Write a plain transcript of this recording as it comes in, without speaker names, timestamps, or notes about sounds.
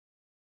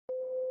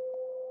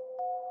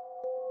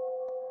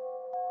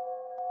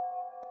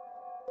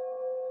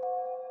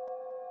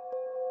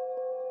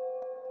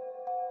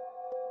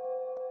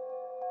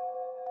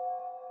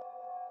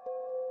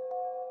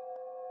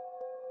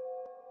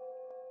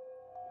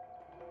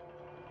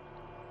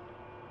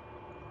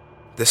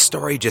This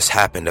story just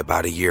happened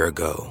about a year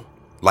ago,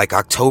 like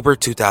October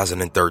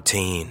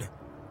 2013,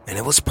 and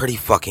it was pretty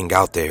fucking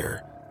out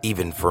there,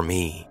 even for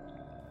me.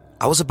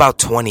 I was about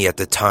 20 at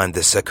the time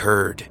this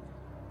occurred,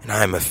 and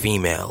I am a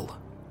female.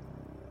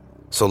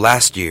 So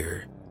last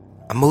year,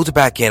 I moved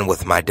back in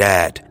with my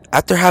dad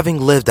after having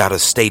lived out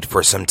of state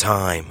for some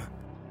time.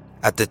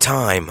 At the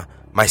time,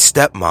 my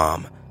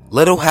stepmom,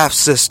 little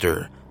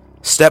half-sister,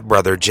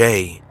 stepbrother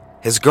Jay,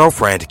 his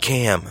girlfriend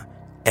Cam,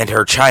 and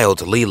her child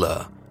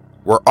Leela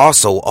were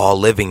also all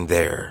living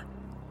there.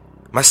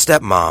 My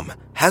stepmom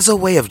has a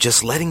way of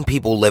just letting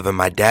people live in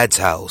my dad's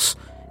house,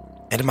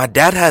 and my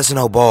dad has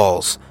no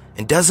balls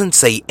and doesn't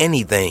say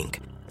anything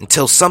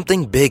until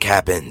something big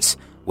happens,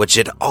 which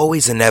it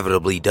always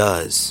inevitably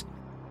does.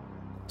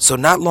 So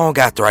not long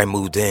after I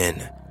moved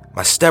in,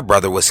 my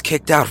stepbrother was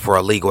kicked out for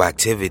illegal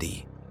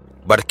activity.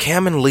 But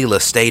Cam and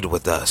Leela stayed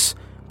with us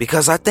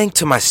because I think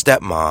to my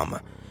stepmom,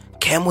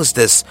 Cam was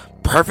this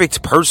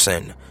perfect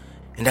person,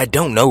 and I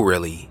don't know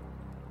really.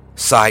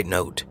 Side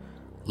note,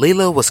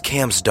 Leela was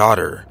Cam's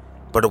daughter,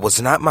 but it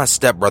was not my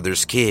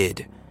stepbrother's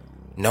kid.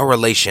 No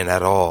relation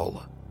at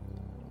all.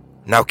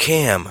 Now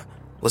Cam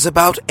was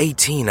about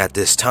 18 at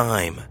this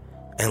time,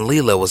 and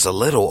Leela was a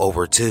little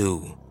over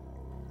 2.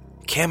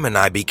 Cam and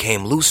I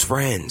became loose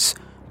friends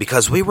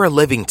because we were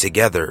living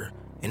together,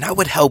 and I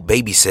would help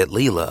babysit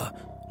Leela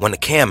when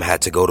Cam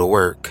had to go to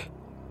work.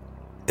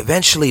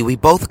 Eventually, we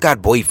both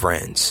got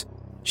boyfriends.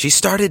 She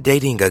started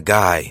dating a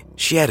guy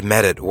she had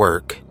met at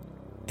work,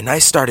 and I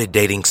started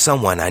dating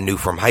someone I knew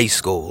from high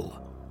school.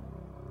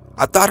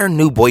 I thought her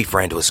new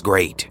boyfriend was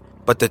great,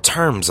 but the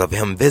terms of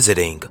him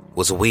visiting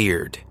was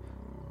weird.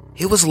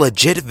 He was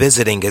legit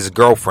visiting his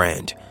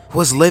girlfriend, who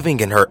was living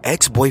in her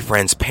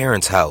ex-boyfriend's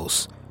parents'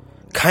 house.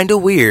 Kinda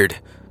weird,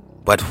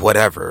 but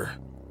whatever.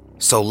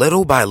 So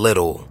little by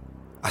little,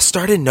 I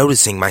started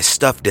noticing my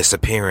stuff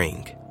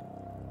disappearing.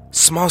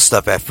 Small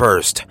stuff at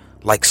first,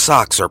 like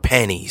socks or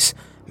panties,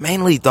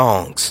 mainly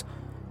thongs.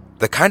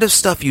 The kind of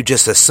stuff you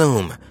just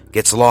assume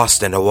gets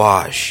lost in a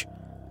wash.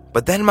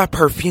 But then my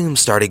perfume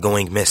started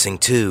going missing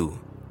too.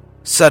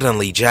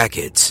 Suddenly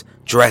jackets,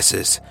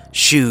 dresses,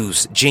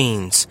 shoes,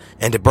 jeans,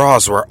 and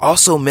bras were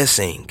also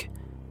missing.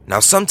 Now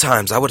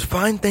sometimes I would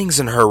find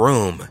things in her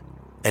room,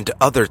 and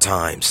other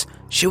times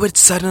she would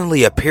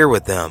suddenly appear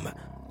with them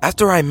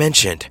after I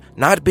mentioned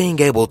not being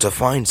able to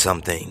find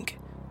something.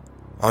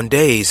 On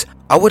days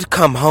I would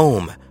come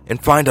home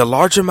and find a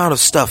large amount of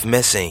stuff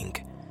missing.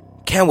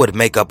 Cam would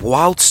make up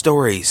wild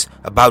stories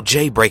about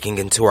Jay breaking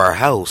into our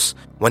house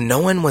when no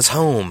one was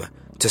home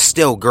to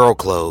steal girl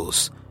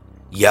clothes.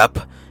 Yup,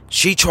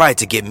 she tried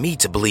to get me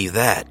to believe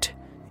that.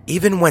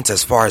 Even went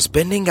as far as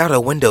bending out a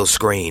window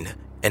screen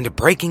and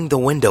breaking the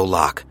window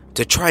lock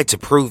to try to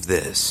prove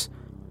this.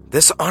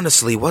 This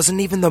honestly wasn't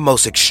even the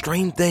most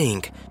extreme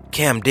thing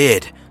Cam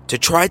did to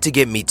try to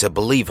get me to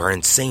believe her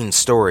insane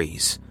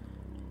stories.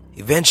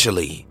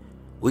 Eventually,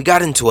 we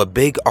got into a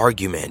big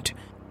argument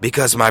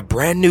because my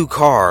brand new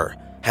car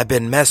had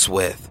been messed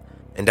with,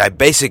 and I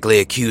basically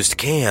accused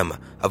Cam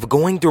of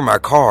going through my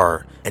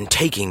car and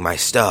taking my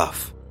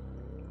stuff.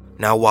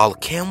 Now, while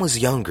Cam was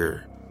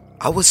younger,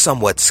 I was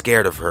somewhat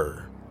scared of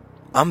her.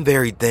 I'm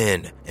very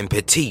thin and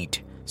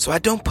petite, so I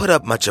don't put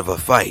up much of a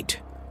fight.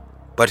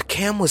 But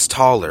Cam was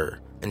taller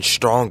and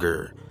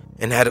stronger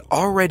and had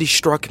already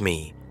struck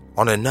me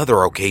on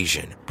another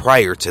occasion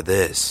prior to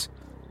this.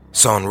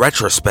 So in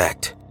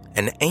retrospect,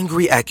 an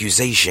angry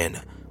accusation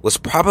was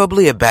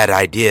probably a bad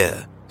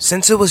idea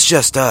since it was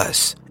just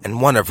us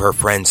and one of her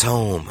friends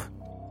home.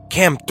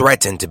 Cam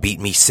threatened to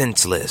beat me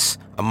senseless,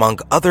 among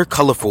other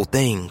colorful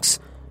things,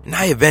 and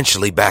I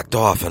eventually backed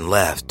off and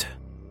left.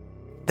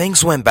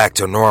 Things went back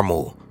to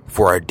normal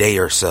for a day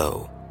or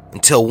so,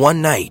 until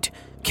one night,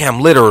 Cam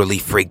literally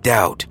freaked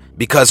out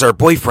because her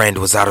boyfriend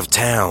was out of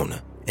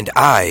town, and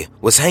I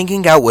was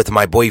hanging out with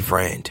my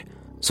boyfriend,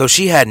 so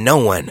she had no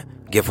one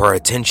give her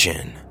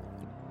attention.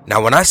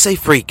 Now when I say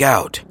freak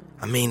out,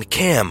 I mean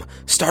Cam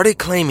started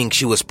claiming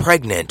she was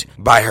pregnant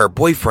by her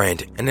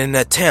boyfriend in an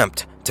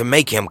attempt to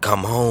make him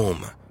come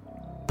home.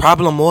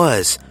 Problem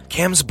was,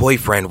 Cam's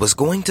boyfriend was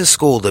going to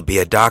school to be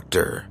a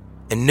doctor,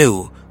 and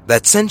knew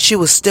that since she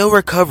was still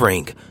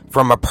recovering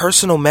from a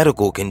personal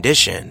medical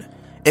condition,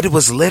 it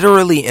was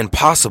literally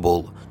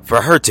impossible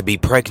for her to be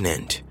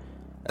pregnant,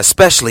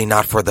 especially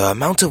not for the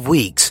amount of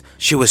weeks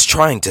she was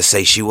trying to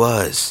say she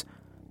was.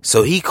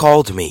 So he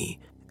called me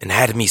and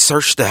had me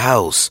search the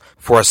house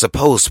for a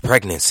supposed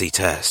pregnancy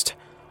test,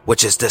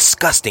 which is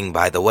disgusting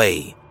by the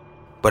way,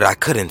 but I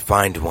couldn't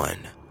find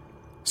one.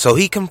 So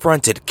he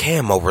confronted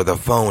Cam over the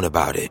phone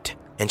about it,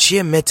 and she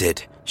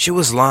admitted she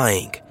was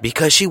lying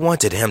because she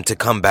wanted him to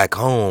come back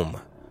home.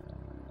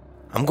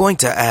 I'm going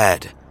to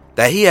add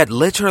that he had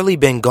literally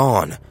been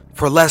gone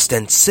for less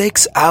than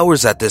 6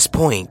 hours at this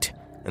point,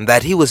 and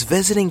that he was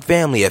visiting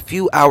family a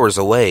few hours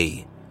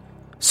away.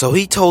 So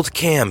he told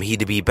Cam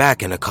he'd be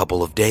back in a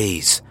couple of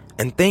days,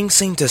 and things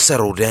seemed to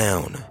settle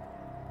down.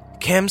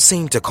 Cam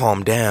seemed to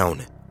calm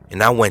down,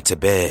 and I went to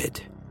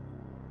bed.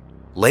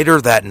 Later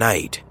that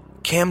night,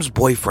 Cam's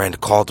boyfriend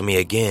called me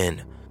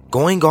again,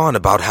 going on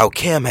about how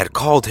Cam had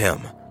called him,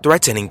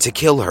 threatening to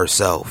kill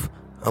herself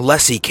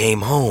unless he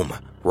came home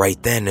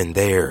right then and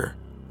there.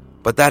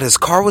 But that his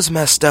car was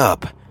messed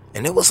up,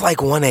 and it was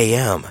like 1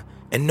 a.m.,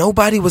 and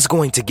nobody was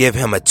going to give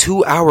him a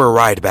 2-hour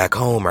ride back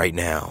home right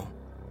now.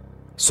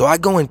 So I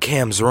go in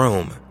Cam's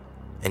room,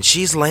 and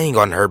she's laying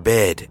on her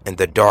bed in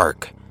the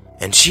dark,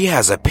 and she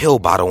has a pill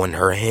bottle in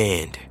her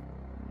hand.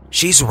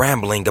 She's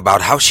rambling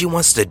about how she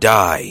wants to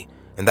die,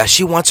 and that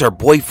she wants her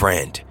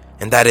boyfriend,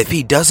 and that if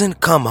he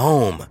doesn't come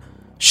home,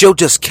 she'll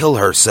just kill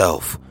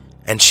herself,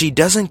 and she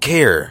doesn't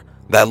care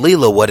that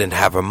Leela wouldn't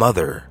have a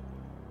mother.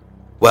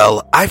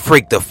 Well, I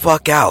freak the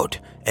fuck out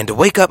and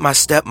wake up my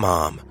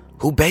stepmom,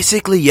 who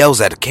basically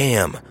yells at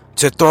Cam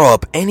to throw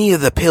up any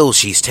of the pills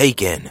she's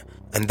taken,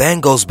 and then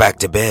goes back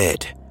to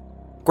bed.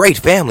 Great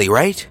family,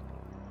 right?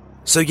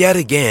 So yet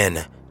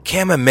again,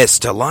 Cam admits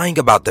to lying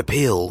about the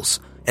pills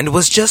and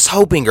was just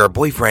hoping her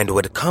boyfriend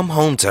would come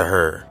home to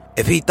her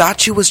if he thought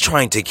she was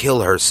trying to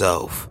kill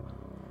herself.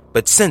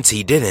 But since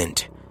he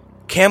didn't,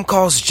 Cam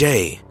calls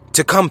Jay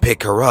to come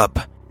pick her up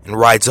and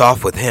rides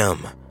off with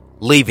him,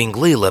 leaving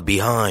Leela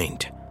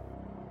behind.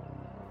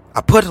 I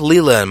put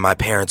Leela in my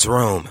parents'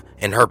 room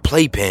in her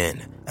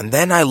playpen, and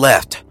then I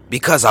left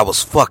because I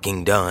was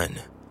fucking done.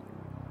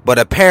 But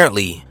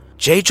apparently,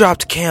 Jay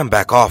dropped Cam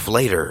back off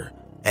later,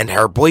 and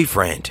her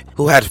boyfriend,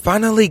 who had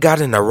finally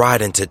gotten a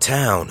ride into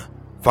town,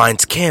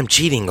 finds Cam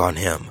cheating on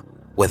him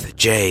with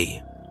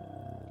Jay.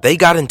 They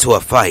got into a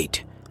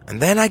fight,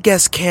 and then I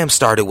guess Cam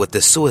started with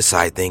the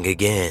suicide thing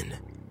again.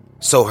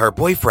 So her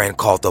boyfriend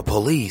called the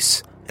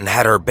police and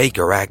had her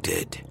Baker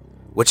acted,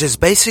 which is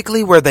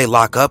basically where they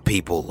lock up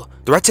people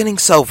threatening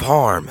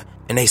self-harm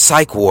in a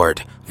psych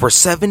ward for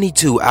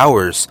 72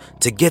 hours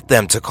to get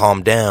them to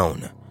calm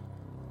down.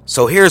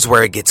 So here's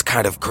where it gets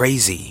kind of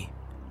crazy.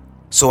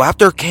 So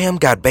after Cam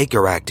got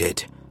Baker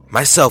acted,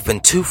 myself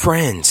and 2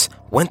 friends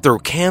went through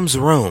Cam's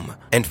room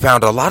and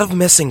found a lot of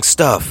missing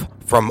stuff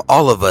from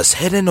all of us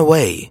hidden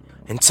away,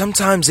 and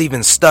sometimes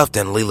even stuffed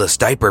in Leela's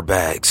diaper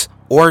bags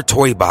or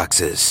toy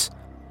boxes.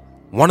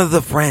 One of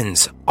the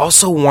friends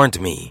also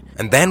warned me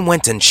and then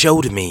went and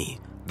showed me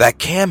that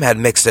Cam had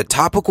mixed a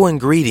topical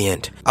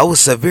ingredient I was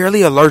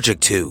severely allergic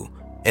to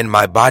in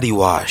my body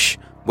wash,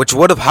 which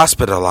would have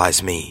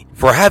hospitalized me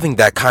for having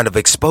that kind of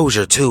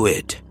exposure to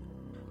it.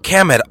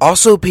 Cam had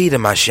also peed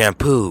in my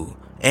shampoo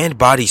and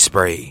body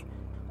spray,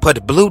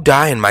 put blue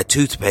dye in my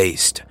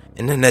toothpaste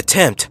in an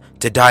attempt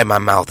to dye my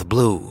mouth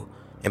blue,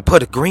 and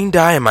put green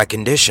dye in my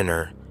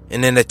conditioner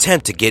in an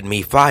attempt to get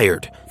me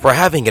fired for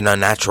having an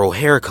unnatural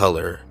hair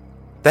color.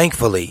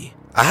 Thankfully,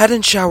 I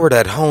hadn't showered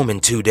at home in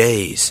 2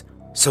 days,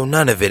 so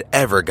none of it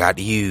ever got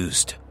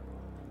used.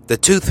 The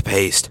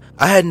toothpaste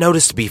I had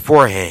noticed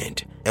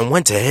beforehand and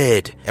went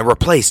ahead and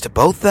replaced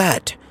both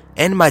that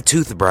and my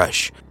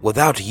toothbrush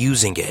without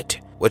using it,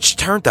 which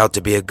turned out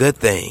to be a good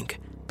thing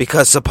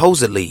because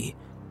supposedly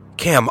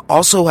Cam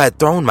also had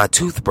thrown my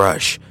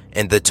toothbrush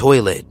in the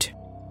toilet.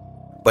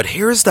 But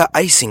here's the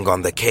icing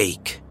on the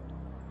cake.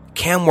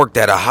 Cam worked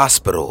at a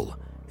hospital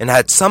and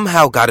had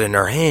somehow gotten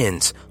her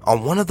hands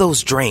on one of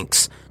those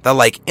drinks that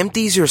like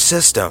empties your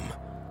system,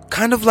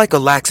 kind of like a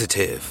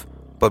laxative,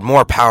 but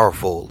more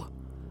powerful.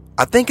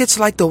 I think it's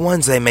like the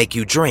ones they make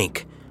you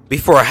drink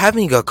before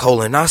having a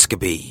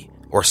colonoscopy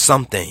or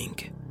something.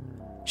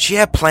 She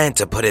had planned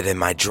to put it in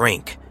my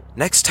drink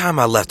next time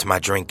I left my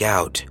drink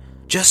out,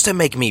 just to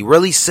make me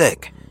really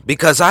sick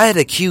because I had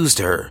accused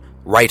her,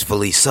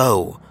 rightfully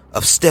so,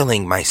 of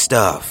stealing my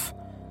stuff.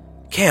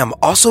 Cam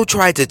also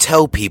tried to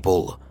tell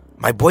people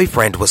my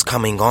boyfriend was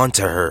coming on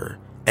to her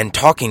and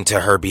talking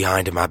to her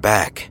behind my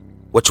back,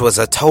 which was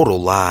a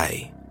total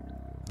lie.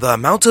 The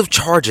amount of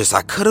charges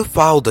I could have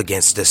filed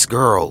against this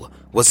girl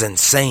was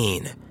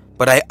insane,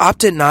 but I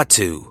opted not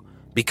to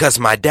because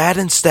my dad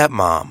and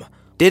stepmom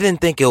didn't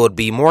think it would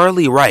be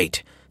morally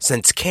right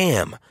since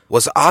Cam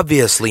was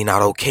obviously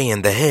not okay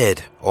in the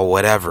head or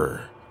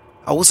whatever.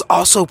 I was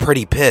also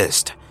pretty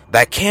pissed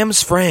that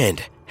Cam's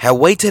friend had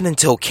waited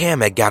until Cam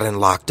had gotten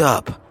locked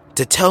up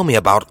to tell me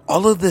about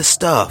all of this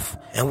stuff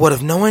and would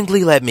have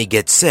knowingly let me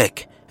get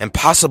sick and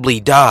possibly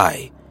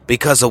die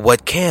because of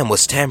what Cam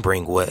was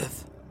tampering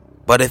with.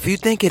 But if you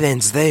think it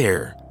ends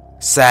there,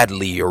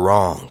 sadly you're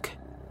wrong.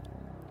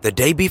 The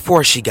day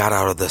before she got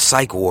out of the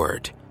psych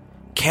ward,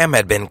 Cam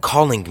had been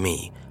calling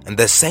me and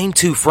the same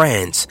 2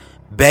 friends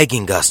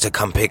begging us to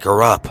come pick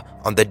her up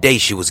on the day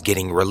she was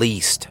getting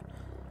released.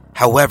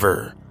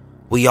 However,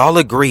 we all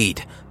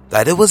agreed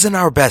that it was in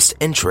our best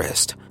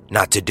interest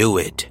not to do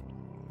it.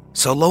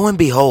 So lo and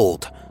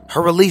behold,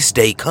 her release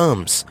day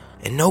comes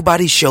and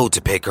nobody showed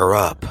to pick her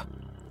up.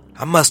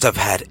 I must have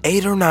had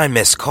 8 or 9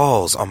 missed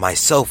calls on my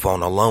cell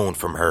phone alone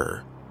from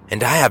her,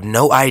 and I have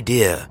no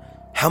idea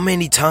how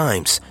many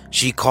times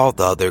she called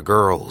the other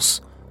girls.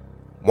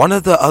 One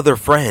of the other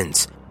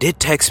friends did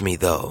text me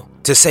though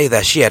to say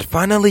that she had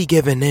finally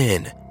given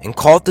in and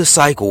called the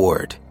psych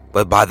ward,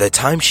 but by the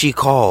time she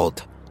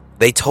called,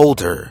 they told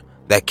her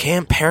that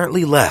Cam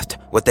apparently left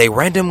with a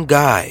random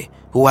guy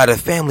who had a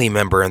family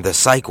member in the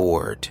psych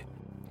ward.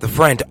 The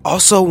friend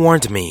also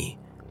warned me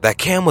that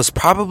Cam was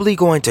probably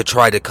going to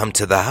try to come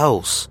to the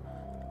house.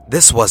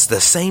 This was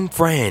the same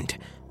friend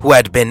who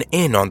had been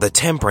in on the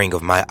tampering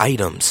of my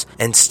items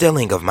and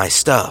stealing of my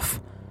stuff.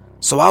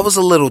 So I was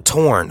a little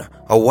torn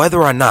on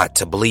whether or not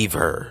to believe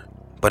her.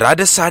 But I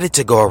decided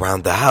to go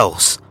around the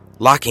house,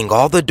 locking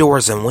all the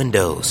doors and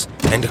windows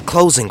and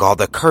closing all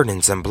the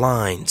curtains and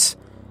blinds.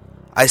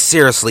 I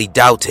seriously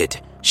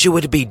doubted she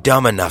would be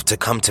dumb enough to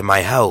come to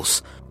my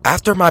house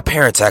after my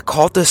parents had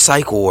called the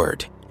psych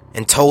ward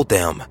and told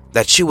them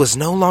that she was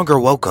no longer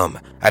welcome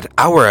at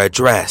our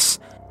address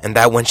and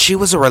that when she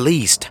was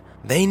released,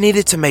 they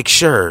needed to make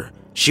sure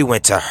she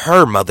went to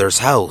her mother's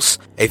house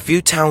a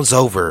few towns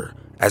over,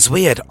 as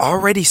we had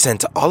already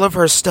sent all of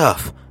her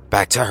stuff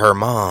back to her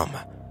mom.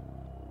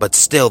 But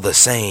still the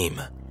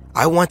same,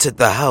 I wanted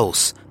the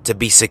house to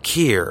be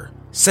secure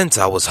since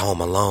I was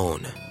home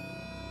alone.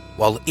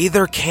 Well,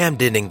 either Cam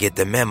didn't get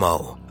the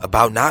memo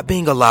about not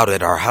being allowed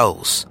at our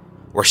house,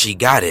 or she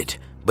got it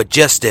but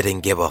just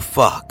didn't give a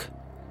fuck.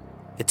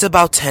 It's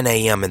about 10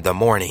 a.m. in the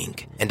morning,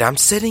 and I'm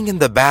sitting in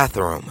the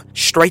bathroom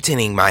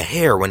straightening my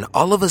hair when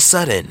all of a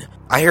sudden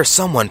I hear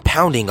someone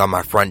pounding on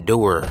my front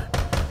door.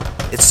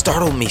 It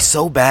startled me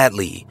so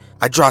badly,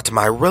 I dropped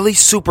my really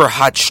super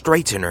hot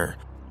straightener.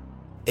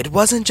 It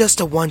wasn't just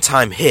a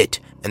one-time hit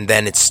and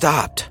then it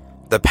stopped.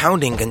 The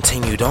pounding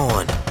continued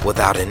on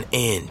without an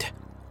end,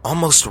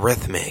 almost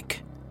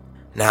rhythmic.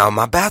 Now,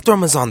 my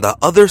bathroom is on the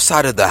other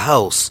side of the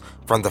house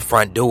from the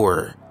front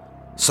door.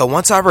 So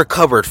once I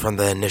recovered from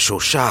the initial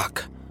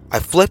shock, I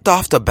flipped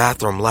off the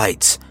bathroom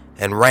lights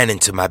and ran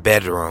into my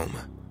bedroom.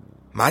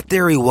 My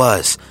theory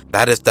was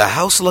that if the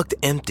house looked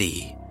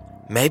empty,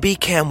 maybe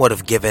Cam would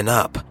have given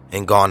up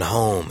and gone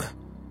home.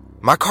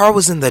 My car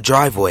was in the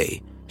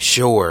driveway,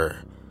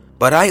 sure,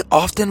 but I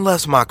often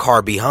left my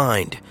car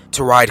behind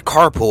to ride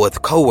carpool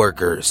with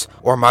coworkers,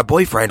 or my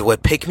boyfriend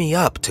would pick me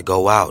up to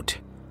go out.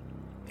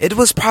 It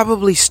was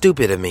probably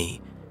stupid of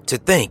me to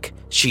think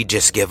she'd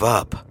just give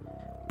up,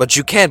 but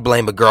you can't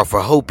blame a girl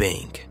for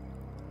hoping.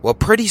 Well,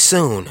 pretty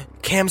soon,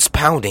 Cam's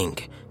pounding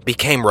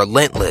became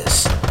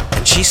relentless,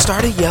 and she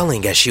started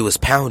yelling as she was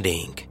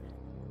pounding.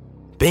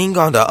 Being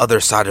on the other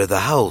side of the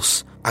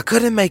house, I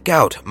couldn't make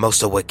out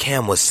most of what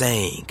Cam was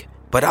saying,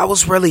 but I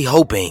was really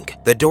hoping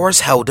the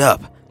doors held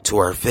up to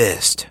her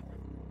fist.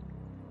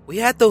 We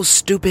had those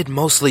stupid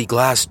mostly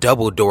glass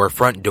double door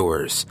front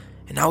doors,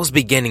 and I was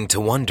beginning to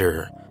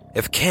wonder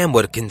if Cam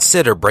would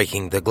consider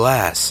breaking the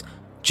glass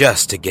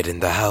just to get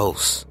in the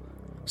house.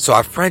 So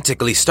I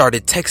frantically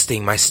started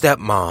texting my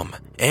stepmom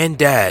and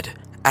dad,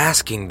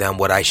 asking them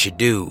what I should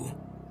do.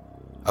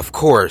 Of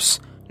course,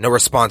 no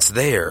response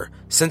there,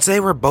 since they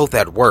were both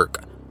at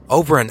work,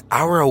 over an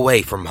hour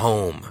away from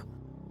home.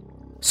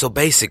 So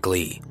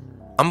basically,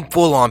 I'm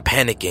full on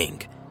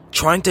panicking,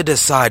 trying to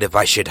decide if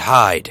I should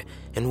hide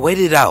and wait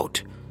it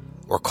out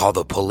or call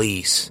the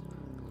police.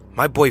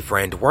 My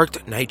boyfriend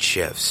worked night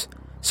shifts,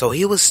 so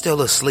he was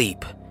still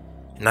asleep,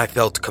 and I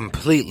felt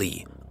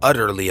completely,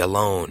 utterly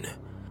alone.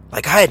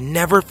 Like I had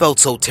never felt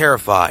so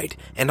terrified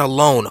and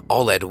alone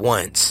all at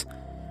once.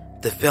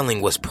 The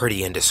feeling was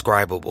pretty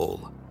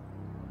indescribable.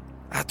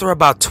 After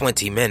about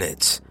 20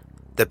 minutes,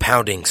 the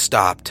pounding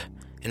stopped,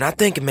 and I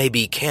think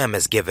maybe Cam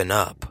has given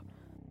up.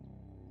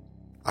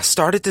 I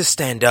started to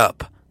stand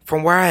up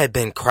from where I had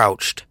been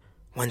crouched,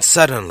 when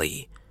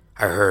suddenly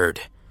I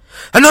heard,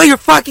 "I know you're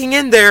fucking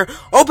in there!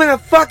 Open the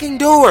fucking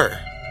door!"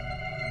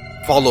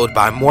 Followed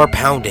by more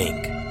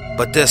pounding,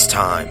 but this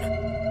time,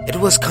 it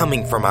was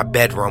coming from my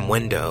bedroom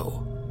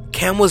window.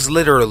 Cam was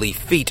literally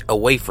feet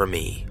away from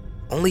me,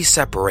 only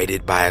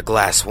separated by a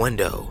glass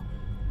window,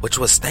 which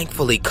was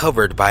thankfully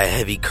covered by a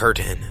heavy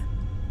curtain.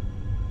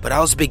 But I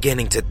was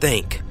beginning to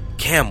think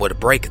Cam would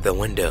break the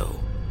window.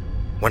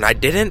 When I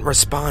didn't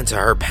respond to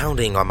her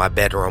pounding on my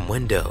bedroom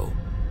window,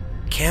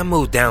 Cam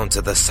moved down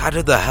to the side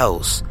of the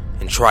house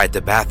and tried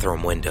the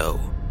bathroom window,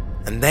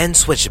 and then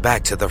switched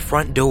back to the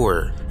front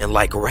door in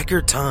like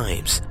record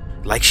times,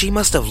 like she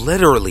must have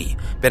literally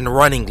been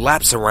running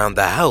laps around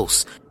the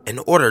house in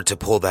order to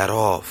pull that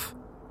off.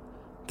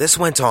 This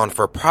went on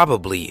for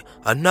probably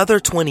another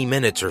 20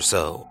 minutes or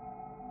so,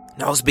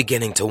 and I was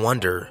beginning to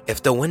wonder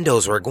if the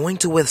windows were going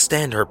to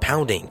withstand her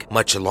pounding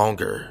much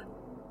longer.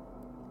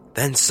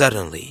 Then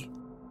suddenly,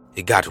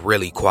 it got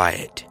really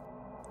quiet.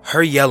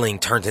 Her yelling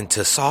turned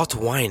into soft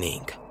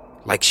whining,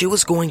 like she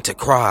was going to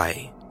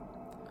cry.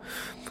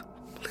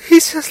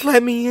 "Please just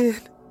let me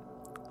in.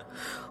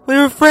 We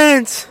were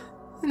friends,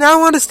 and I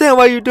don't understand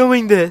why you're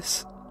doing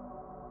this."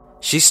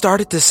 She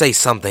started to say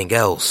something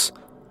else,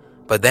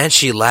 but then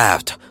she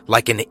laughed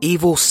like an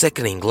evil,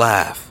 sickening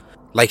laugh,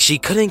 like she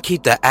couldn't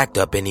keep the act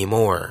up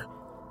anymore,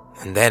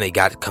 and then it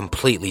got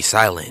completely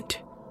silent.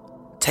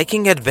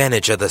 Taking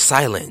advantage of the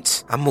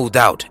silence, I moved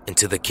out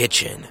into the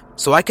kitchen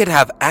so I could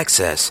have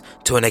access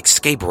to an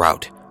escape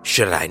route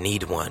should I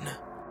need one.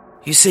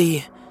 You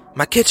see,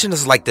 my kitchen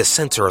is like the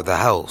center of the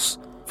house.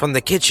 From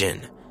the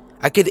kitchen,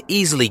 I could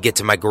easily get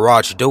to my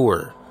garage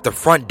door, the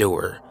front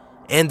door,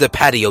 and the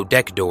patio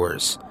deck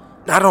doors.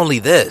 Not only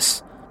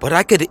this, but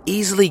I could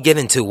easily get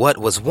into what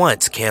was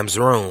once Cam's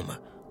room,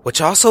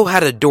 which also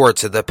had a door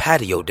to the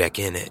patio deck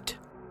in it.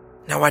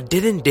 Now I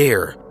didn't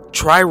dare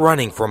try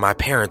running for my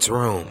parents'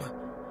 room,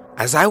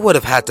 as I would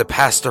have had to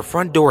pass the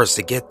front doors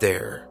to get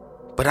there.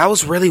 But I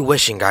was really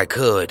wishing I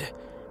could,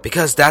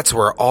 because that's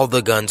where all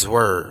the guns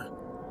were.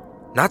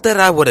 Not that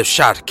I would have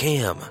shot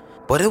Cam,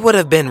 but it would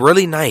have been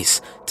really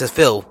nice to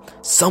feel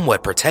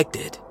somewhat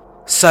protected.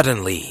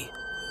 Suddenly,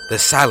 the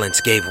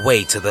silence gave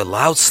way to the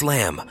loud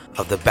slam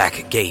of the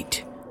back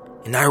gate,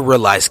 and I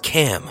realized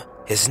Cam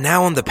is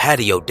now on the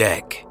patio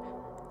deck.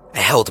 I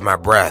held my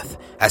breath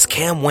as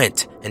Cam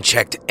went and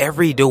checked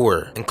every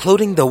door,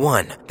 including the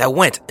one that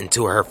went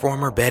into her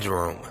former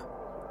bedroom.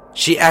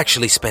 She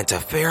actually spent a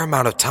fair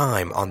amount of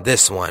time on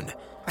this one,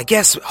 I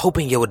guess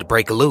hoping it would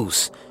break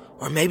loose,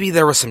 or maybe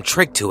there was some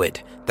trick to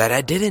it that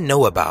I didn't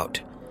know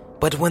about.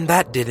 But when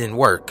that didn't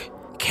work,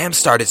 Cam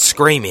started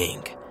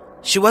screaming.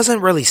 She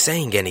wasn't really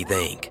saying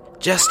anything,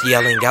 just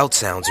yelling out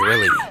sounds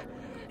really.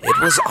 It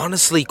was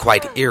honestly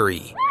quite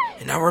eerie,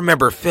 and I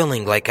remember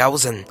feeling like I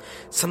was in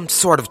some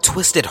sort of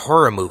twisted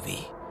horror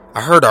movie.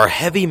 I heard our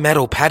heavy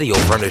metal patio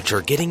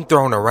furniture getting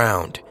thrown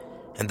around,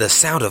 and the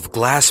sound of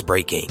glass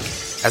breaking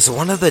as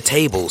one of the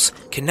tables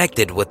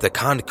connected with the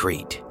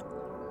concrete.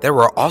 There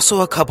were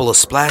also a couple of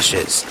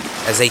splashes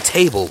as a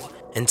table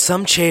and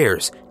some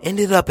chairs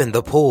ended up in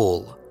the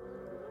pool.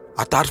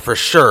 I thought for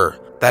sure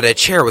that a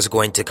chair was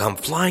going to come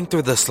flying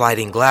through the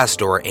sliding glass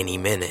door any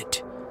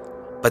minute.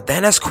 But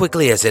then as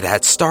quickly as it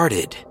had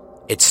started,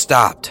 it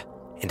stopped,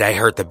 and I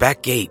heard the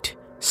back gate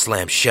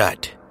slam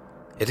shut.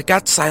 It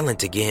got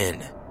silent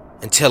again,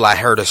 until I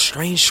heard a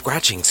strange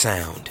scratching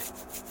sound.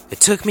 It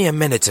took me a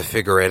minute to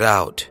figure it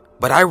out,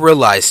 but I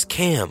realized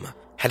Cam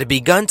had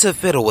begun to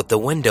fiddle with the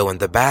window in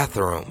the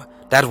bathroom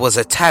that was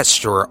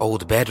attached to her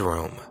old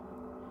bedroom.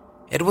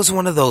 It was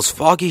one of those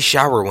foggy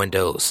shower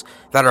windows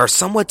that are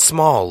somewhat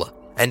small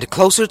and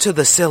closer to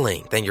the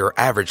ceiling than your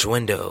average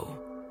window.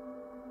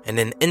 In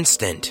an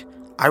instant,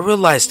 I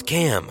realized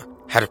Cam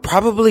had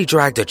probably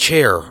dragged a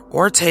chair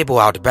or table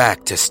out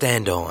back to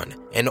stand on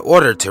in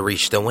order to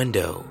reach the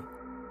window.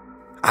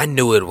 I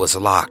knew it was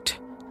locked.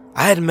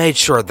 I had made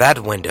sure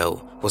that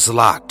window was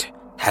locked,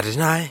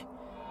 hadn't I?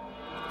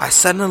 I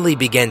suddenly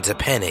began to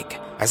panic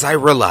as I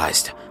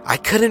realized I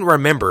couldn't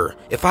remember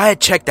if I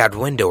had checked that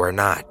window or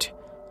not.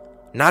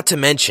 Not to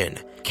mention,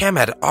 Cam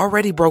had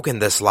already broken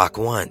this lock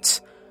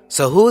once,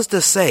 so who is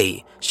to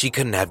say she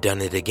couldn't have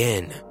done it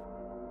again?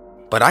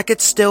 But I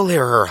could still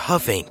hear her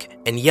huffing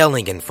and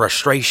yelling in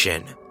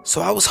frustration,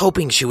 so I was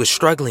hoping she was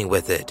struggling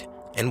with it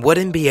and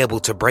wouldn't be able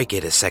to break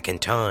it a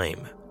second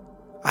time.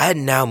 I had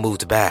now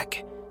moved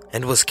back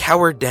and was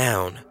cowered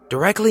down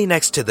directly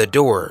next to the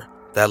door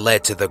that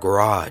led to the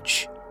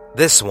garage.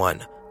 This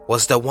one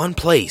was the one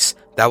place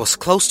that was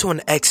close to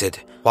an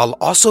exit while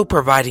also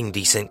providing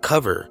decent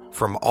cover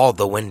from all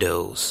the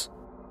windows.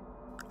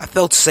 I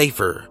felt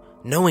safer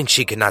knowing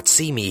she could not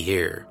see me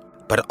here,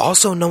 but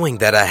also knowing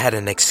that I had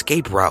an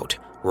escape route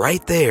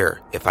right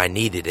there if I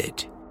needed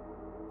it.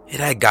 It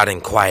had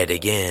gotten quiet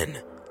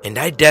again, and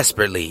I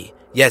desperately,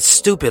 yet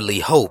stupidly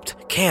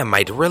hoped Cam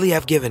might really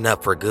have given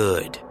up for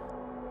good.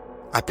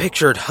 I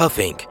pictured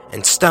huffing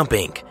and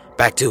stumping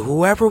back to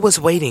whoever was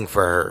waiting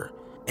for her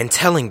and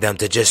telling them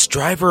to just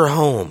drive her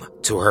home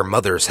to her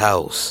mother's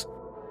house.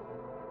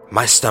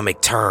 My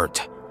stomach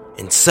turned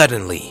and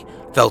suddenly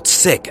felt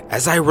sick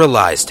as I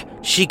realized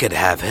she could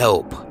have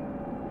help.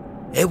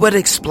 It would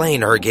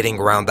explain her getting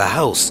around the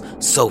house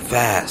so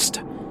fast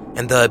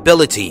and the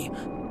ability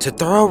to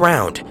throw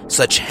around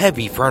such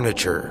heavy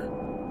furniture.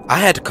 I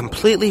had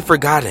completely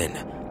forgotten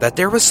that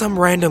there was some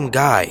random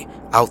guy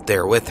out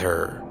there with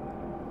her.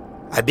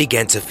 I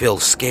began to feel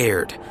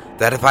scared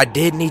that if I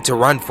did need to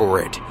run for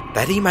it,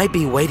 that he might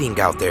be waiting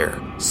out there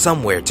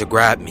somewhere to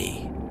grab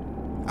me.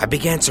 I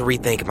began to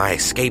rethink my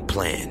escape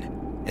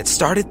plan and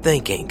started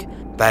thinking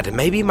that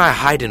maybe my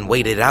hide and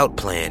wait it out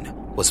plan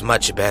was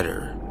much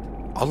better.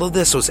 All of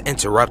this was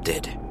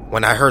interrupted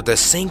when I heard the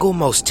single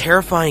most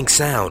terrifying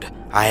sound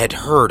I had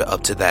heard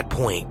up to that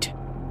point.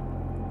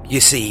 You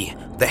see,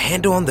 the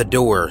handle on the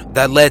door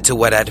that led to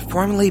what had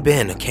formerly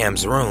been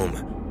Cam's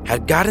room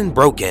had gotten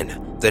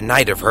broken the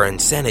night of her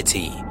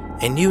insanity,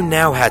 and you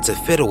now had to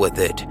fiddle with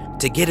it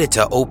to get it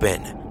to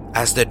open,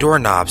 as the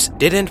doorknobs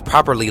didn't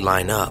properly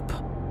line up.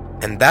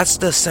 And that's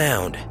the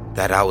sound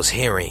that I was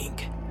hearing.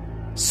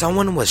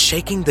 Someone was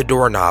shaking the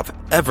doorknob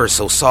ever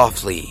so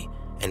softly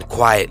and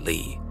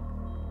quietly,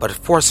 but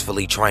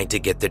forcefully trying to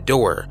get the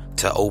door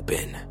to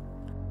open.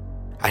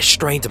 I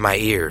strained my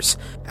ears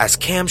as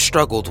Cam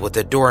struggled with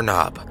the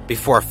doorknob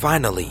before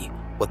finally,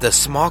 with a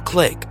small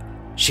click,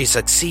 she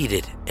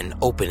succeeded in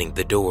opening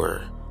the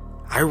door.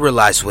 I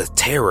realized with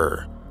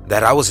terror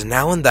that I was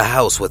now in the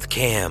house with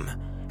Cam,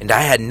 and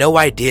I had no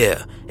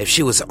idea if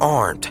she was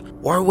armed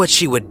or what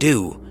she would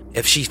do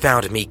if she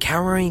found me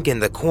cowering in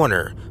the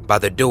corner by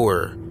the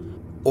door,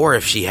 or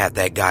if she had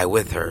that guy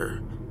with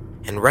her.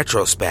 In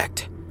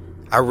retrospect,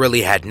 I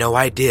really had no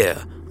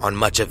idea on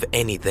much of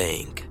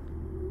anything.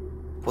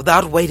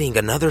 Without waiting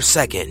another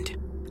second,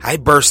 I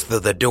burst through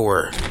the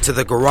door to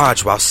the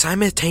garage while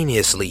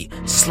simultaneously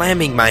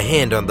slamming my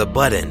hand on the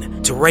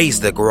button to raise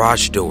the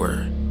garage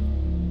door.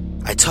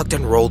 I tucked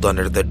and rolled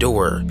under the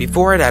door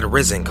before it had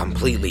risen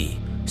completely,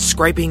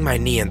 scraping my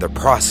knee in the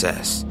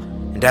process,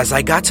 and as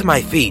I got to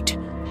my feet,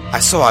 I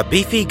saw a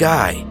beefy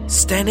guy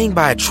standing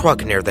by a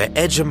truck near the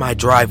edge of my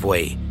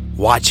driveway,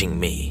 watching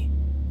me.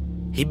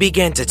 He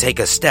began to take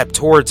a step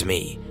towards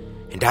me,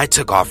 and I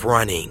took off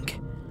running.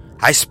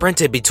 I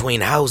sprinted between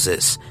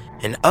houses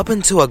and up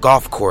into a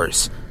golf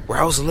course where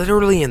I was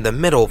literally in the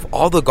middle of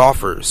all the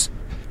golfers.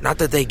 Not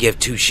that they give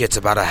two shits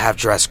about a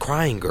half-dressed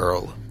crying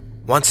girl.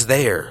 Once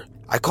there,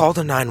 I called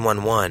a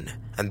 911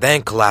 and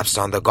then collapsed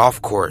on the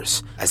golf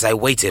course as I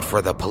waited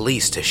for the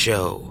police to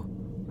show.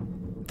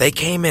 They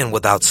came in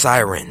without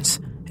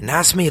sirens and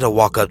asked me to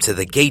walk up to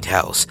the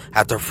gatehouse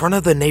at the front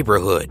of the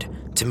neighborhood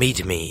to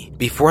meet me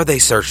before they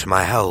searched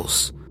my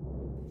house.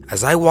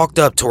 As I walked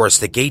up towards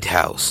the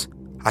gatehouse,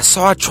 I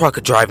saw a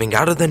truck driving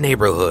out of the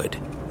neighborhood,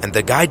 and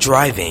the guy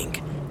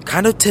driving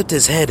kind of tipped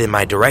his head in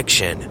my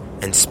direction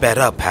and sped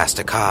up past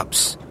the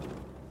cops.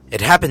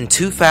 It happened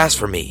too fast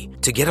for me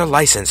to get a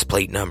license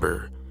plate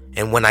number,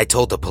 and when I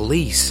told the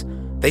police,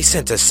 they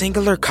sent a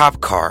singular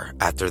cop car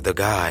after the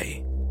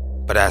guy.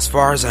 But as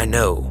far as I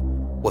know,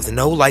 with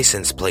no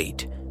license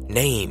plate,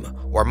 name,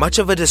 or much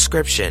of a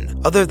description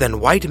other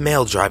than white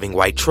male driving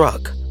white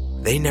truck,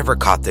 they never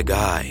caught the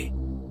guy.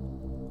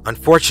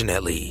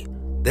 Unfortunately,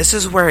 this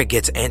is where it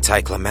gets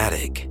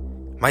anticlimactic.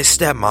 My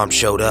stepmom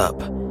showed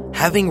up,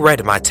 having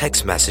read my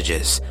text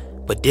messages,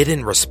 but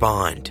didn't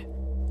respond.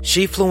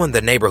 She flew in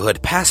the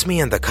neighborhood past me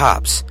and the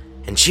cops,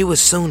 and she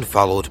was soon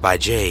followed by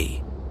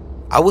Jay.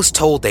 I was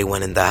told they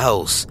went in the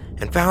house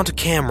and found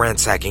Cam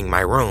ransacking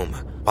my room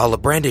while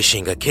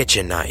brandishing a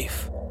kitchen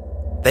knife.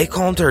 They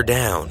calmed her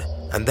down,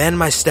 and then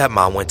my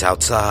stepmom went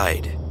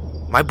outside.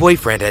 My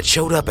boyfriend had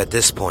showed up at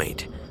this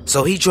point,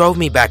 so he drove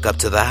me back up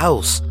to the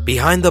house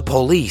behind the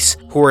police,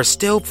 who were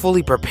still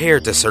fully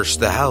prepared to search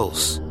the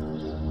house.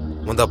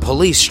 When the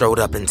police strode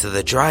up into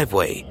the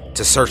driveway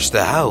to search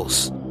the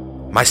house,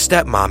 my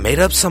stepmom made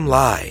up some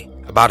lie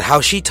about how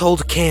she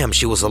told Cam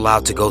she was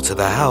allowed to go to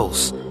the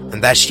house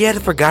and that she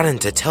had forgotten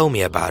to tell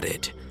me about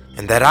it,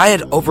 and that I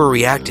had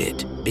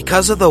overreacted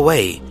because of the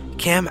way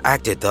Cam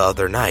acted the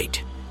other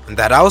night, and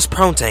that I was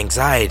prone to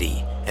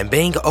anxiety and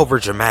being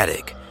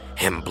overdramatic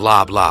and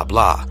blah blah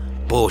blah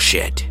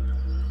bullshit.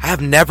 I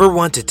have never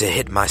wanted to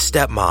hit my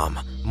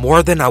stepmom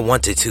more than I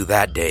wanted to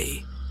that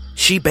day.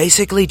 She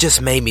basically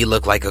just made me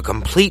look like a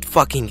complete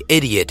fucking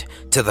idiot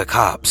to the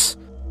cops.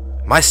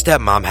 My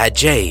stepmom had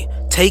Jay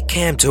take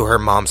Cam to her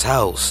mom's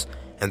house,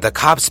 and the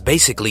cops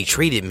basically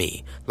treated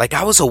me like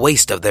I was a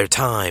waste of their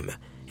time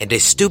and a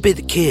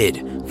stupid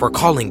kid for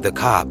calling the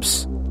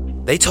cops.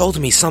 They told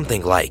me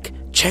something like,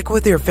 "Check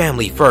with your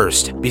family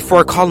first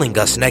before calling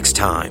us next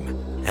time,"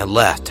 and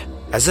left,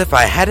 as if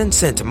I hadn't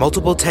sent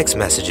multiple text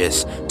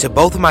messages to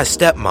both my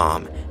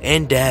stepmom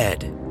and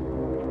dad.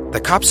 The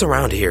cops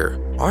around here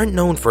aren't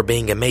known for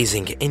being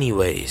amazing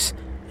anyways,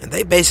 and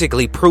they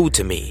basically proved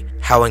to me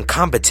how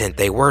incompetent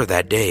they were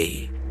that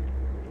day.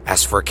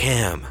 As for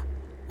Cam,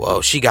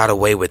 well, she got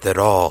away with it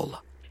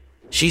all.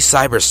 She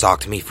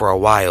cyberstalked me for a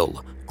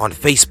while on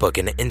Facebook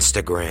and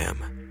Instagram.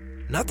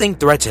 Nothing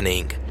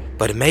threatening,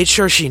 but made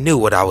sure she knew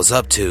what I was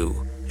up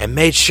to, and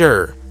made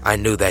sure I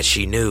knew that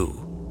she knew.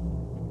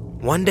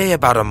 One day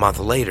about a month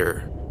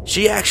later,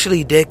 she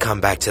actually did come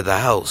back to the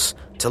house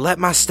to let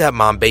my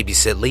stepmom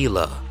babysit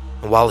Leela,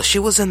 and while she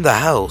was in the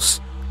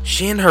house,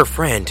 she and her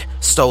friend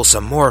stole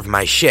some more of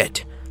my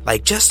shit,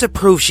 like just to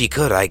prove she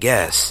could, I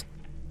guess.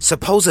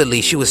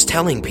 Supposedly she was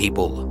telling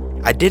people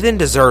I didn't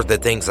deserve the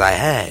things I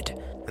had,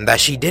 and that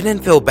she didn't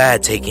feel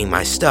bad taking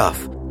my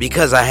stuff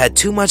because I had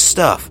too much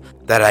stuff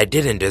that I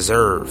didn't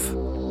deserve.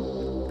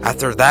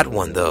 After that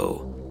one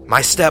though,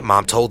 my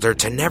stepmom told her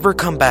to never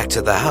come back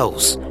to the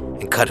house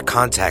and cut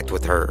contact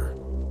with her.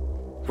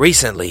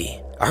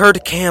 Recently, I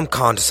heard Cam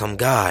conned some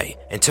guy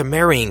into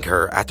marrying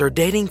her after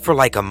dating for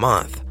like a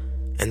month,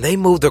 and they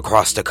moved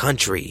across the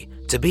country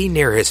to be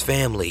near his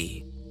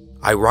family.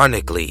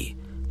 Ironically,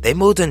 they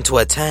moved into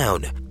a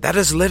town that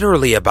is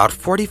literally about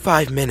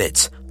 45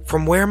 minutes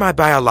from where my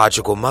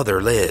biological mother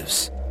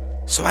lives,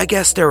 so I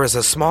guess there is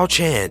a small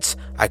chance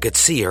I could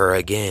see her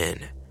again.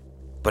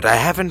 But I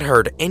haven't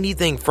heard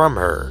anything from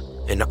her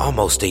in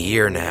almost a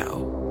year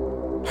now.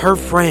 Her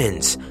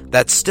friends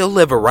that still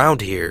live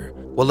around here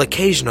will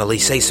occasionally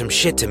say some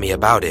shit to me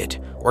about it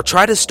or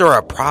try to stir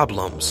up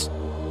problems.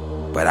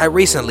 But I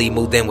recently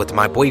moved in with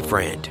my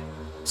boyfriend,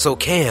 so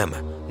Cam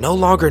no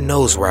longer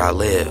knows where I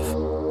live,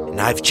 and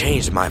I've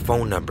changed my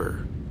phone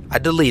number. I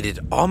deleted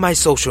all my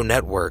social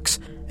networks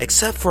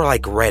except for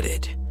like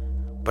Reddit,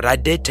 but I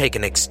did take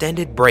an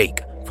extended break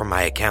from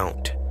my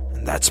account,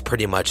 and that's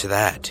pretty much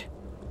that.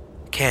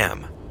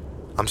 Cam,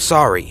 I'm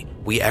sorry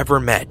we ever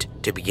met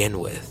to begin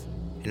with,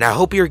 and I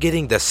hope you're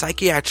getting the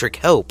psychiatric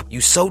help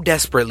you so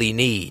desperately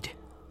need.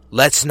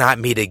 Let's not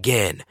meet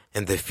again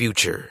in the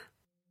future.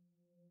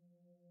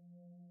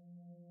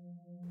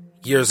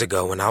 Years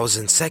ago when I was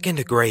in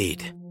second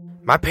grade,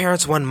 my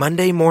parents one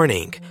Monday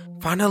morning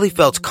finally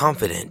felt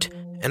confident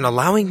in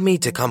allowing me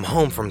to come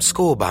home from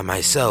school by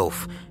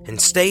myself and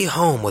stay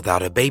home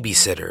without a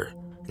babysitter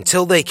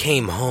until they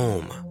came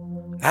home.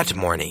 That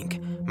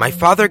morning, my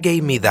father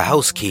gave me the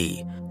house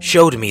key,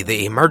 showed me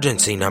the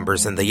emergency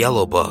numbers in the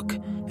yellow book,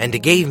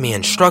 and gave me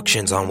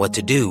instructions on what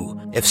to do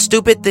if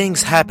stupid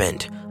things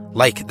happened,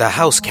 like the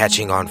house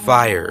catching on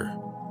fire.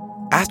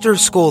 After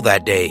school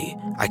that day,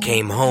 I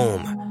came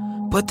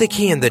home, put the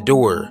key in the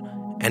door,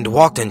 and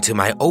walked into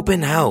my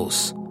open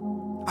house.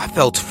 I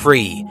felt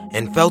free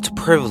and felt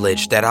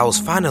privileged that I was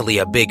finally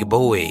a big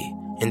boy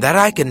and that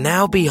I could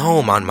now be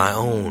home on my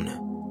own.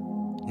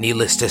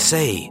 Needless to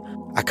say,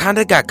 I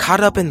kinda got caught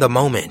up in the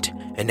moment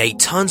and ate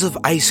tons of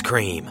ice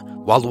cream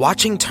while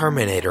watching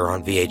Terminator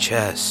on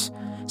VHS,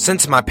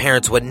 since my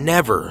parents would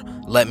never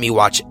let me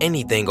watch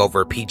anything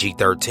over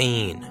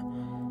PG-13.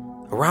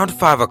 Around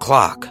 5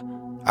 o'clock,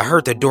 I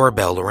heard the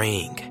doorbell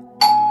ring.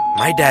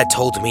 My dad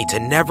told me to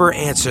never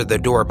answer the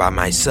door by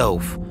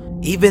myself,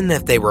 even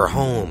if they were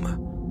home.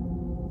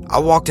 I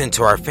walked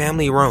into our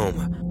family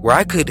room where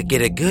I could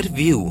get a good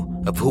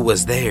view of who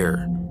was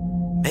there.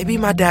 Maybe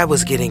my dad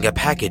was getting a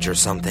package or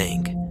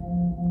something.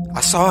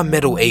 I saw a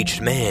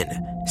middle-aged man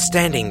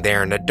standing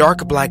there in a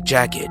dark black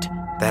jacket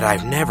that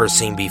I've never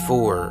seen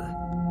before.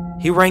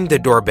 He rang the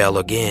doorbell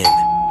again,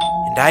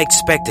 and I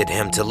expected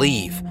him to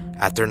leave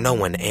after no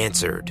one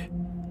answered.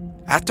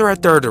 After a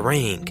third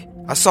ring,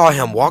 I saw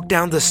him walk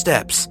down the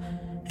steps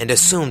and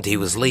assumed he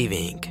was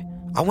leaving.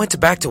 I went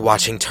back to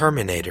watching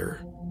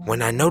Terminator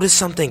when I noticed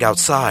something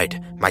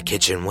outside my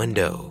kitchen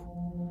window.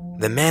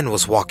 The man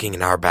was walking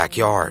in our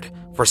backyard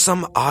for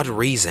some odd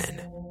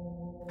reason.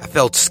 I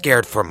felt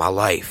scared for my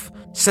life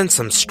since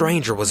some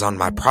stranger was on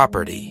my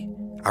property.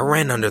 I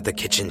ran under the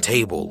kitchen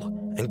table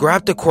and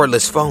grabbed a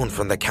cordless phone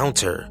from the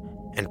counter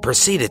and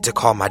proceeded to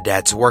call my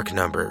dad's work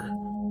number.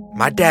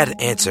 My dad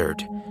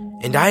answered,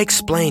 and I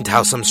explained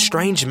how some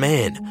strange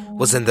man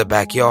was in the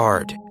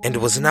backyard and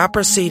was now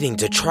proceeding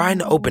to try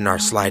and open our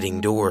sliding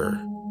door.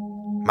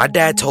 My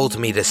dad told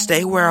me to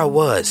stay where I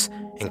was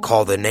and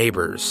call the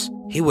neighbors.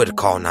 He would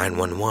call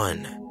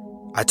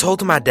 911. I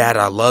told my dad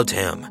I loved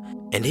him,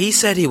 and he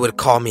said he would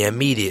call me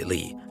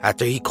immediately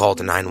after he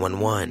called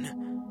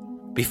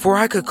 911. Before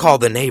I could call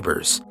the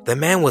neighbors, the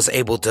man was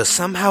able to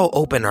somehow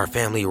open our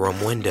family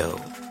room window.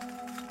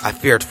 I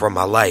feared for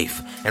my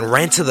life and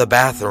ran to the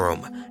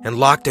bathroom and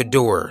locked the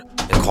door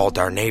and called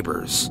our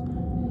neighbors.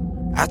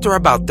 After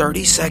about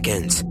 30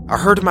 seconds, I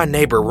heard my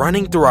neighbor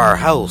running through our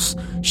house,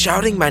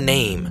 shouting my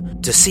name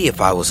to see if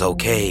I was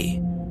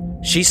okay.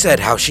 She said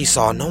how she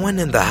saw no one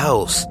in the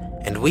house,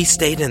 and we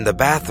stayed in the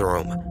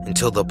bathroom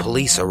until the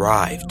police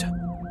arrived.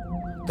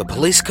 The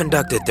police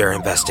conducted their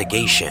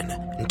investigation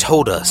and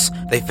told us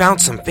they found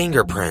some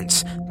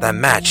fingerprints that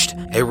matched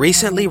a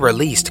recently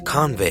released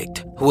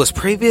convict who was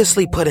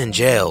previously put in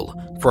jail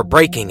for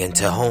breaking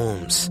into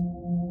homes.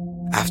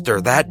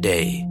 After that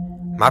day,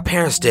 my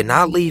parents did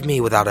not leave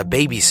me without a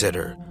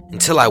babysitter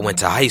until I went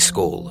to high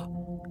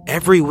school.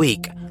 Every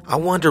week, I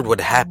wondered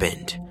what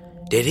happened.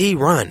 Did he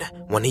run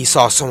when he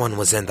saw someone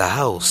was in the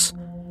house?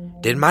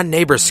 Did my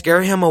neighbor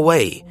scare him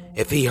away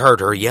if he heard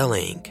her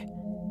yelling?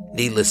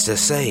 Needless to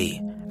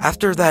say,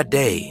 after that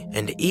day,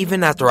 and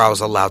even after I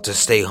was allowed to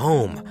stay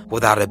home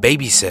without a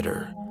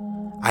babysitter,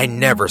 I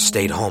never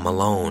stayed home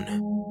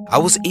alone. I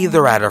was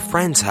either at a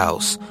friend's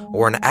house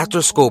or an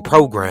after-school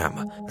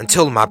program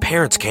until my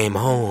parents came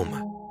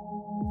home.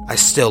 I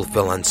still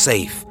feel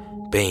unsafe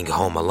being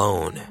home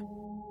alone.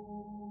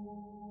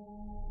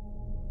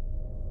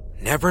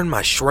 Never in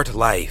my short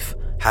life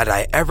had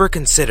I ever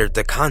considered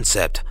the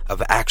concept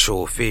of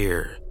actual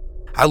fear.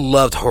 I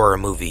loved horror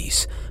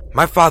movies.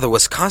 My father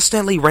was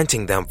constantly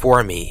renting them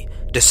for me,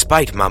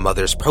 despite my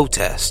mother's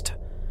protest.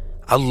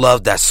 I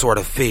loved that sort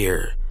of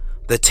fear.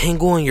 The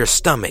tingle in your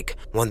stomach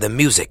when the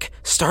music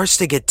starts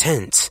to get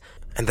tense,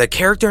 and the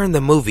character in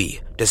the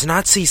movie does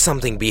not see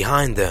something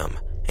behind them,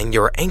 and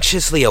you're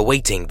anxiously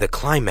awaiting the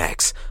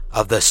climax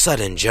of the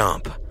sudden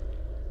jump.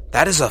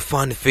 That is a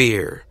fun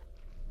fear.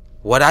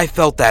 What I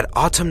felt that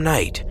autumn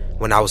night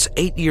when I was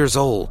 8 years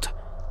old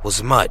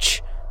was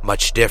much,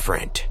 much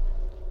different.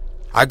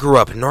 I grew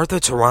up north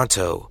of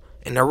Toronto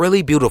in a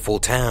really beautiful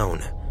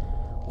town.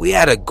 We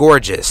had a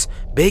gorgeous,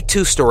 big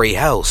 2-story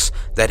house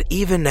that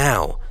even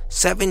now,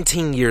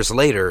 17 years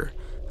later,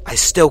 I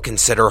still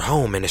consider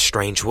home in a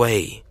strange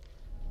way.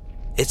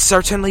 It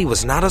certainly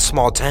was not a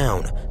small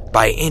town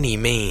by any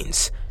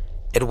means.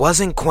 It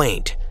wasn't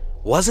quaint,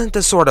 wasn't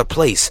the sort of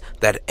place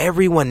that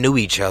everyone knew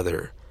each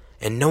other,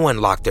 and no one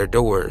locked their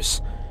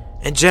doors.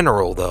 In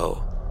general,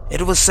 though,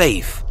 it was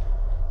safe.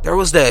 There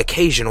was the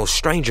occasional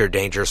stranger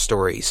danger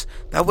stories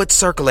that would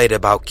circulate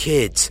about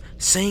kids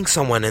seeing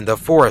someone in the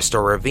forest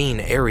or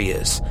ravine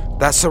areas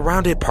that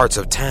surrounded parts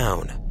of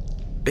town.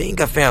 Being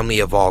a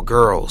family of all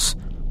girls,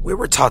 we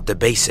were taught the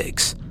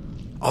basics.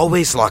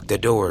 Always lock the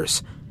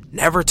doors,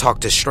 never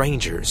talk to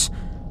strangers,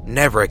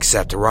 never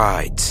accept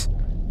rides.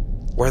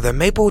 Where the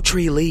maple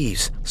tree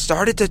leaves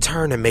started to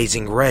turn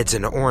amazing reds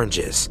and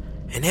oranges,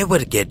 and it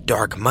would get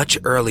dark much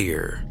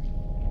earlier.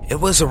 It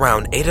was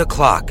around 8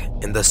 o'clock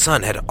and the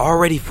sun had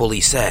already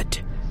fully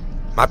set.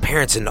 My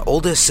parents and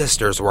oldest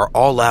sisters were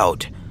all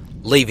out,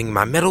 leaving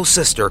my middle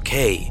sister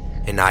Kay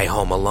and I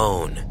home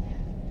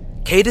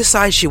alone. Kay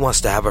decides she wants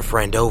to have a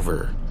friend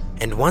over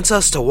and wants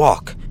us to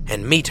walk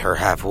and meet her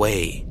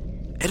halfway.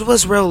 It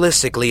was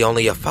realistically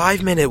only a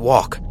 5-minute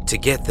walk to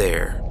get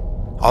there,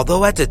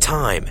 although at the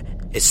time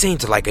it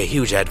seemed like a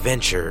huge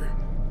adventure.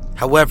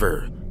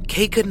 However,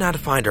 Kay could not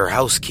find her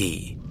house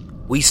key.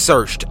 We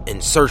searched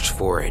and searched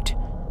for it,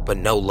 but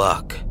no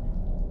luck.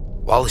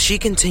 While she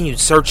continued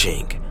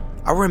searching,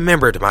 I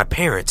remembered my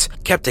parents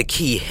kept a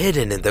key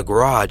hidden in the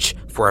garage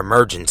for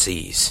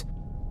emergencies.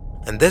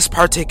 In this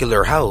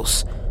particular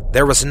house,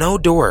 there was no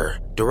door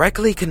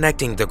directly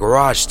connecting the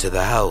garage to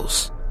the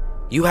house.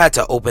 You had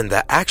to open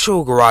the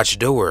actual garage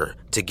door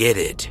to get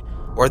it,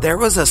 or there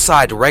was a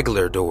side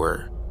regular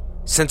door.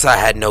 Since I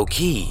had no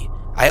key,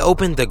 I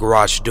opened the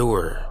garage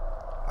door.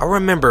 I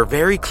remember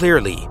very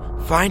clearly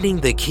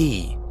finding the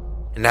key,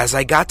 and as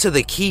I got to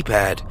the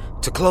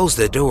keypad to close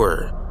the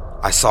door,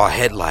 I saw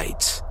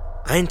headlights.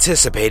 I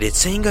anticipated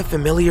seeing a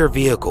familiar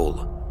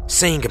vehicle,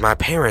 seeing my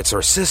parents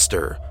or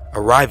sister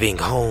arriving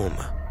home,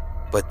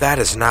 but that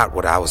is not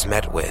what I was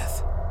met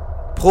with.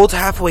 Pulled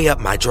halfway up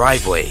my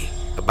driveway,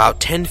 about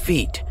 10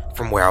 feet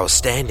from where I was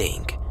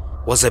standing,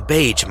 was a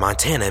beige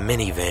Montana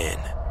minivan.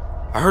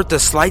 I heard the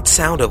slight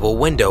sound of a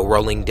window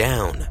rolling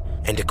down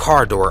and a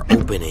car door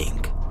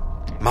opening.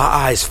 My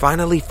eyes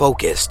finally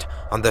focused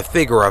on the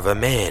figure of a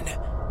man,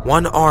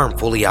 one arm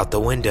fully out the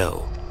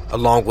window,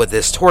 along with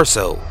his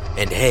torso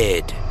and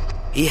head.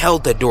 He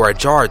held the door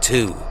ajar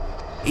too,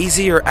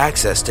 easier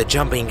access to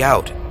jumping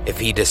out if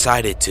he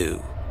decided to.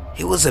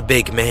 He was a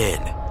big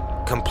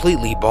man,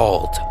 completely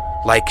bald,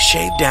 like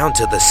shaved down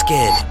to the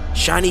skin,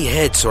 shiny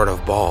head sort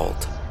of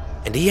bald,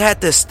 and he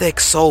had this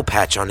thick soul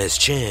patch on his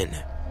chin.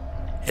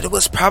 It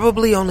was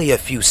probably only a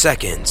few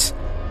seconds,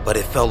 but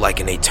it felt like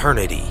an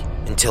eternity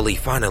until he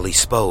finally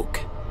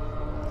spoke.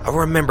 I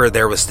remember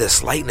there was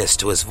this lightness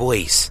to his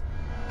voice.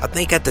 I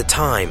think at the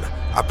time,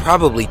 I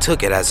probably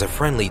took it as a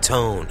friendly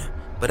tone,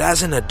 but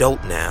as an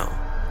adult now,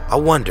 I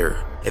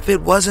wonder if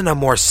it wasn't a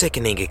more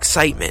sickening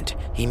excitement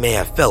he may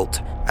have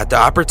felt at the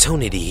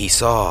opportunity he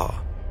saw.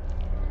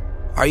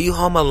 Are you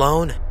home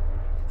alone?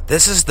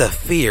 This is the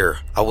fear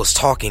I was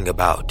talking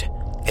about.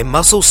 A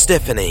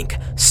muscle-stiffening,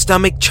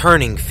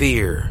 stomach-churning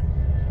fear.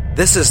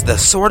 This is the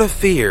sort of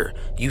fear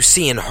you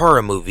see in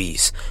horror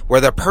movies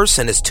where the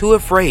person is too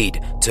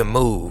afraid to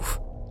move.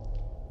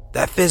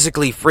 That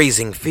physically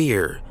freezing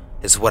fear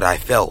is what I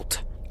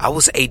felt. I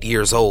was 8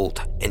 years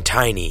old and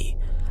tiny.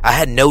 I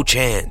had no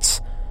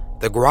chance.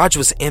 The garage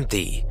was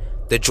empty.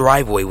 The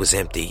driveway was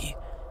empty.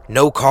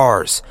 No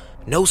cars,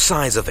 no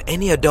signs of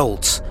any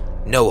adults,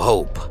 no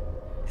hope.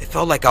 It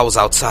felt like I was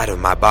outside of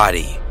my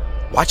body,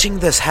 watching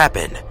this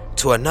happen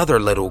to another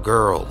little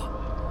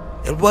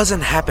girl. It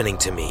wasn't happening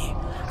to me.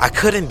 I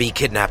couldn't be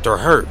kidnapped or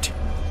hurt.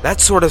 That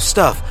sort of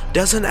stuff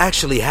doesn't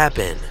actually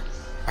happen.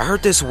 I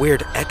heard this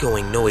weird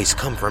echoing noise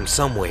come from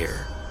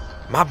somewhere.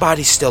 My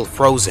body's still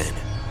frozen.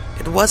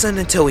 It wasn't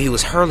until he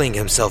was hurling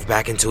himself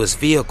back into his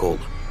vehicle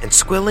and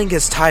squealing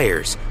his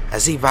tires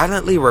as he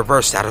violently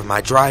reversed out of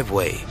my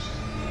driveway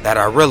that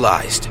I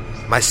realized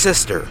my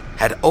sister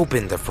had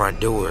opened the front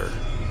door.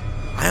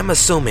 I am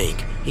assuming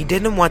he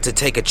didn't want to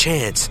take a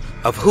chance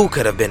of who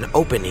could have been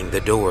opening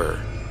the door,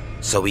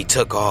 so he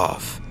took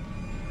off.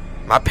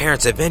 My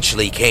parents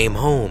eventually came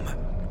home,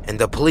 and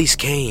the police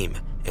came,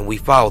 and we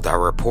filed our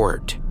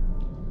report.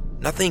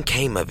 Nothing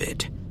came of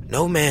it.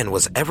 No man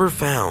was ever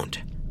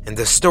found, and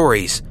the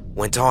stories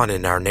went on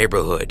in our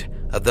neighborhood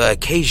of the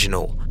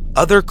occasional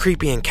other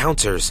creepy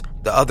encounters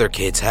the other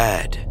kids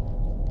had.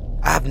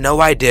 I have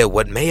no idea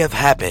what may have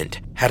happened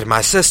had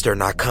my sister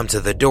not come to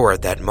the door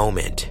at that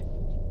moment.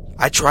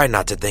 I try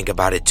not to think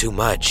about it too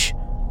much.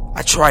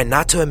 I try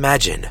not to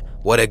imagine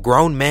what a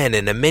grown man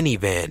in a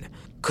minivan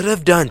could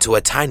have done to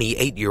a tiny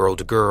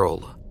 8-year-old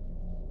girl.